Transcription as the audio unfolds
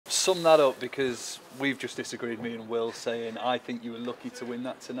sum that up, because we've just disagreed, me and Will, saying I think you were lucky to win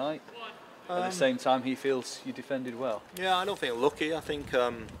that tonight. At the same time, he feels you defended well. Yeah, I don't think lucky. I think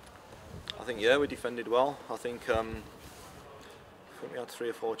yeah, we defended well. I think we had 3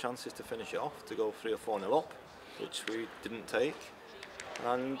 or 4 chances to finish it off, to go 3 or 4-0 up, which we didn't take.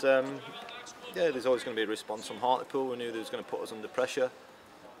 And yeah, there's always going to be a response from Hartlepool. We knew they was going to put us under pressure.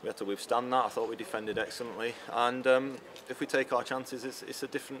 We had to withstand that. I thought we defended excellently. And if we take our chances, it's a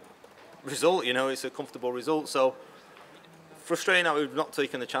different result. You know, it's a comfortable result. So frustrating that we've not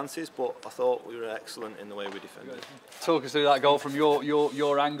taken the chances, but I thought we were excellent in the way we defended. Talk us through that goal from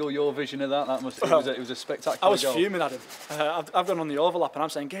your angle, your vision of that. It was a spectacular goal. I was fuming at him. I've gone on the overlap and I'm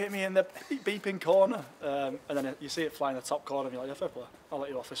saying, get me in the beeping corner. And then you see it fly in the top corner and you're like, yeah, fair play, I'll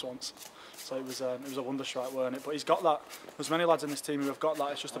let you off this once. So it was a wonder strike, weren't it? But he's got that. There's many lads in this team who have got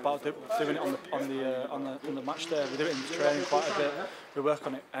that. It's just about doing it on the match day. We do it in training quite a bit. We work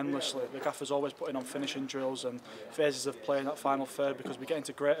on it endlessly. The gaffer's always putting on finishing drills and phases of playing that final third, because we get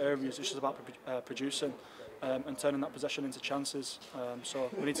into great areas. It's just about producing and turning that possession into chances. So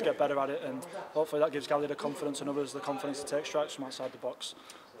we need to get better at it, and hopefully that gives Gally the confidence and others the confidence to take strikes from outside the box,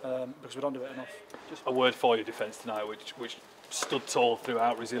 because we don't do it enough. Just a word for your defence tonight, which stood tall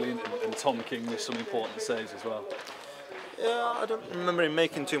throughout, resilient, and Tom King with some important saves as well. Yeah, I don't remember him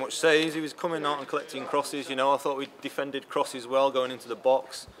making too much saves. He was coming out and collecting crosses. You know, I thought we defended crosses well going into the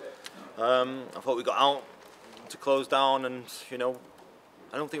box. I thought we got out to close down, and you know,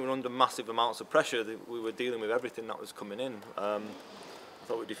 I don't think we were under massive amounts of pressure. We were dealing with everything that was coming in. I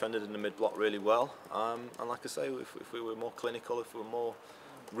thought we defended in the mid block really well. And like I say, if we were more clinical, if we were more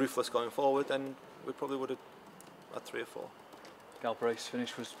ruthless going forward, then we probably would have had 3 or 4. Galbraith's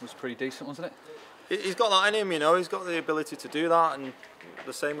finish was pretty decent, wasn't it? He's got that in him, you know. He's got the ability to do that, and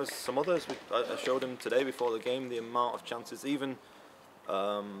the same as some others. I showed him today before the game the amount of chances. Even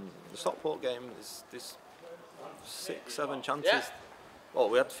the Stockport game, there's 6, 7 chances. Yeah. Well,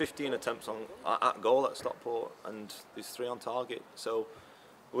 we had 15 attempts at goal at Stockport, and there's 3 on target. So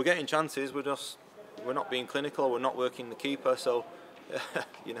we're getting chances. We're not being clinical. We're not working the keeper. So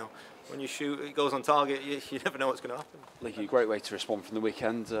you know, when you shoot, it goes on target. You never know what's going to happen. Leaky, great way to respond from the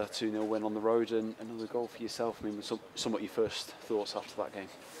weekend. 2-0 win on the road, and another goal for yourself. I mean, somewhat your first thoughts after that game?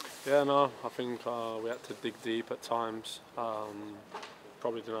 Yeah, no, I think we had to dig deep at times.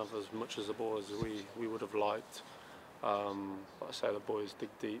 Probably didn't have as much as the ball as we would have liked. But I say the boys dig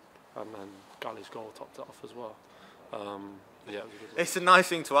deep, and then Gally's goal topped it off as well. Yeah, it was a good. It's a nice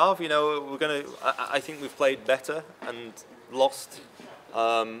thing to have, you know. I think we've played better and lost.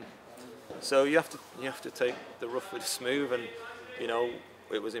 So you have to take the rough with the smooth, and you know,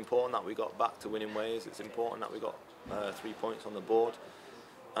 it was important that we got back to winning ways. It's important that we got 3 points on the board,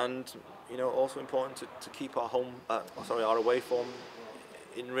 and you know, also important to keep our our away form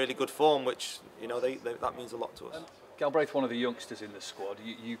in really good form, which you know that means a lot to us. Galbraith, one of the youngsters in the squad.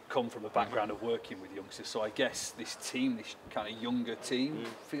 You come from a background of working with youngsters, so I guess this team, this kind of younger team,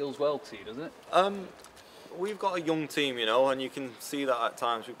 feels well to you, doesn't it? We've got a young team, you know, and you can see that at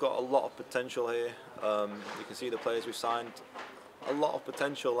times. We've got a lot of potential here. You can see the players we've signed, a lot of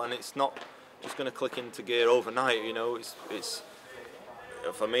potential, and it's not just going to click into gear overnight. You know, it's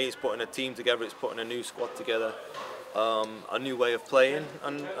for me, it's putting a team together. It's putting a new squad together, a new way of playing,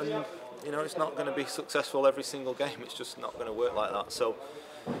 and you know, it's not going to be successful every single game. It's just not going to work like that. So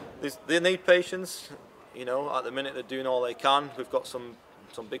they need patience. You know, at the minute they're doing all they can. We've got some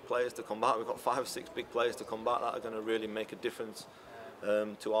big players to come back. We've got 5 or 6 big players to come back that are going to really make a difference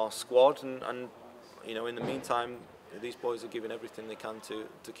to our squad. And you know, in the meantime, these boys are giving everything they can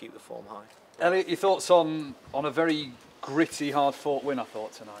to keep the form high. Elliot, your thoughts on a very gritty, hard-fought win, I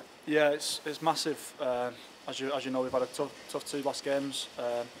thought, tonight? Yeah, it's massive. As you know, we've had a tough 2 last games.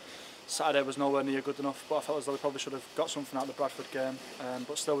 Saturday was nowhere near good enough, but I felt as though we probably should have got something out of the Bradford game.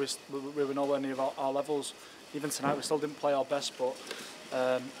 But still, we were nowhere near our levels. Even tonight, we still didn't play our best, but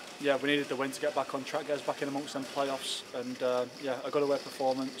yeah, we needed the win to get back on track, get us back in amongst them playoffs, and yeah, a good away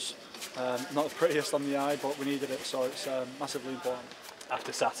performance. Not the prettiest on the eye, but we needed it, so it's massively important.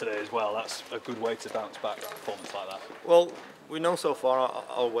 After Saturday as well, that's a good way to bounce back a performance like that. Well, we know so far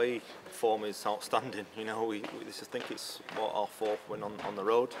our away form is outstanding. You know, I think it's our 4th win on the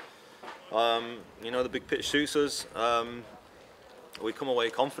road. You know, the big pitch suits us. We come away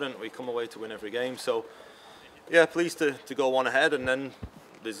confident. We come away to win every game. So, yeah, pleased to go 1 ahead, and then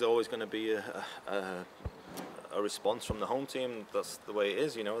there's always going to be a response from the home team. That's the way it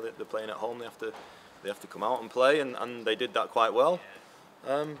is. You know, they're playing at home. They have to come out and play, and they did that quite well.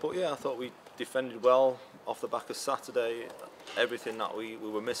 But yeah, I thought we defended well off the back of Saturday. Everything that we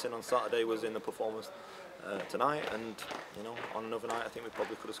were missing on Saturday was in the performance tonight, and on another night I think we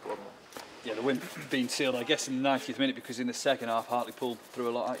probably could have scored more. Yeah, the win being sealed, I guess, in the 90th minute, because in the second half Hartlepool threw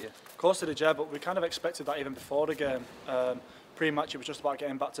a lot at you. Of course they did, yeah, but we kind of expected that even before the game. Pre-match it was just about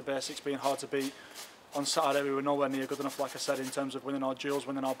getting back to basics, being hard to beat. On Saturday we were nowhere near good enough, like I said, in terms of winning our duels,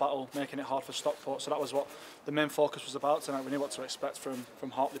 winning our battle, making it hard for Stockport. So that was what the main focus was about tonight. We knew what to expect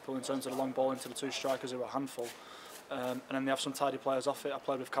from Hartlepool in terms of the long ball into the two strikers who were a handful. And then they have some tidy players off it. I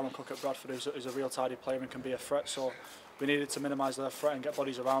played with Callum Cook at Bradford, who's a real tidy player and can be a threat. So we needed to minimise their threat and get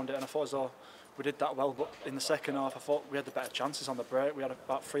bodies around it. And I thought as though we did that well, but in the second half I thought we had the better chances on the break. We had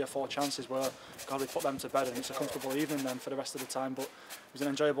about 3 or 4 chances where, God, we put them to bed, and it's a comfortable evening then for the rest of the time. But it was an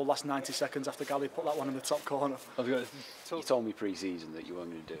enjoyable last 90 seconds after Gally put that one in the top corner. You told me pre-season that you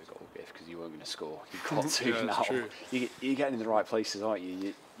weren't going to do a goal, Biff, because you weren't going to score. You've got to yeah, now. True. You're getting in the right places, aren't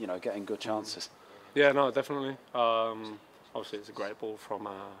you? You're getting good chances. Yeah, no, definitely. Obviously, it's a great ball from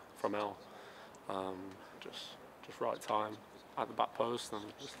El. Just right time at the back post and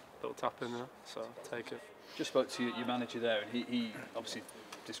just a little tap in there. So take it. Just spoke to your manager there, and he obviously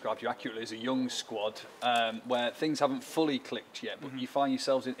described you accurately as a young squad where things haven't fully clicked yet, but you find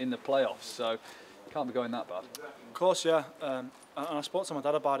yourselves in the playoffs, so it can't be going that bad. Of course, yeah. And I spoke to my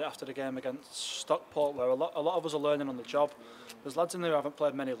dad about it after the game against Stockport, where a lot of us are learning on the job. There's lads in there who haven't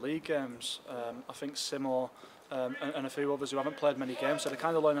played many league games. I think Simo and a few others who haven't played many games, so they're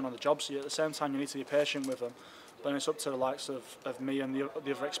kind of learning on the job. So at the same time, you need to be patient with them. But it's up to the likes of me and the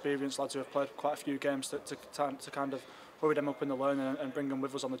other experienced lads who have played quite a few games to kind of hurry them up in the learning and bring them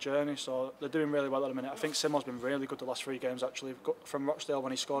with us on the journey. So they're doing really well at the minute. I think Simo's been really good the last 3 games actually. From Rochdale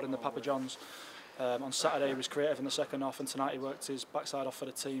when he scored in the Papa John's. On Saturday he was creative in the second half, and tonight he worked his backside off for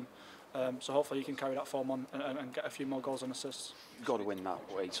the team. So hopefully he can carry that form on and get a few more goals and assists. You've got to win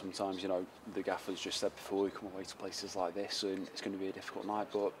that way sometimes. The gaffer's just said before, we come away to places like this and it's going to be a difficult night,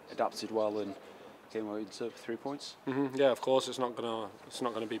 but adapted well and came away with 3 points. Yeah, of course it's not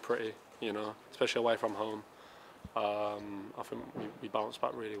gonna be pretty, especially away from home. I think we bounced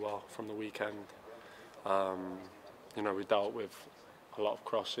back really well from the weekend. We dealt with a lot of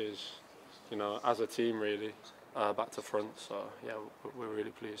crosses, as a team really, back to front. So yeah, we're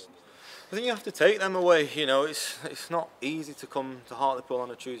really pleased. I think you have to take them away. It's not easy to come to Hartlepool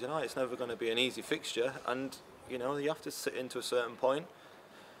on a Tuesday night. It's never going to be an easy fixture, and you have to sit into a certain point.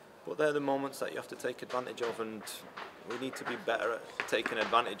 But they're the moments that you have to take advantage of, and we need to be better at taking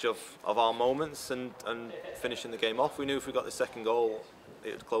advantage of our moments and finishing the game off. We knew if we got the second goal,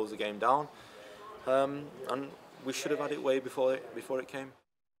 it would close the game down, and we should have had it way before it came.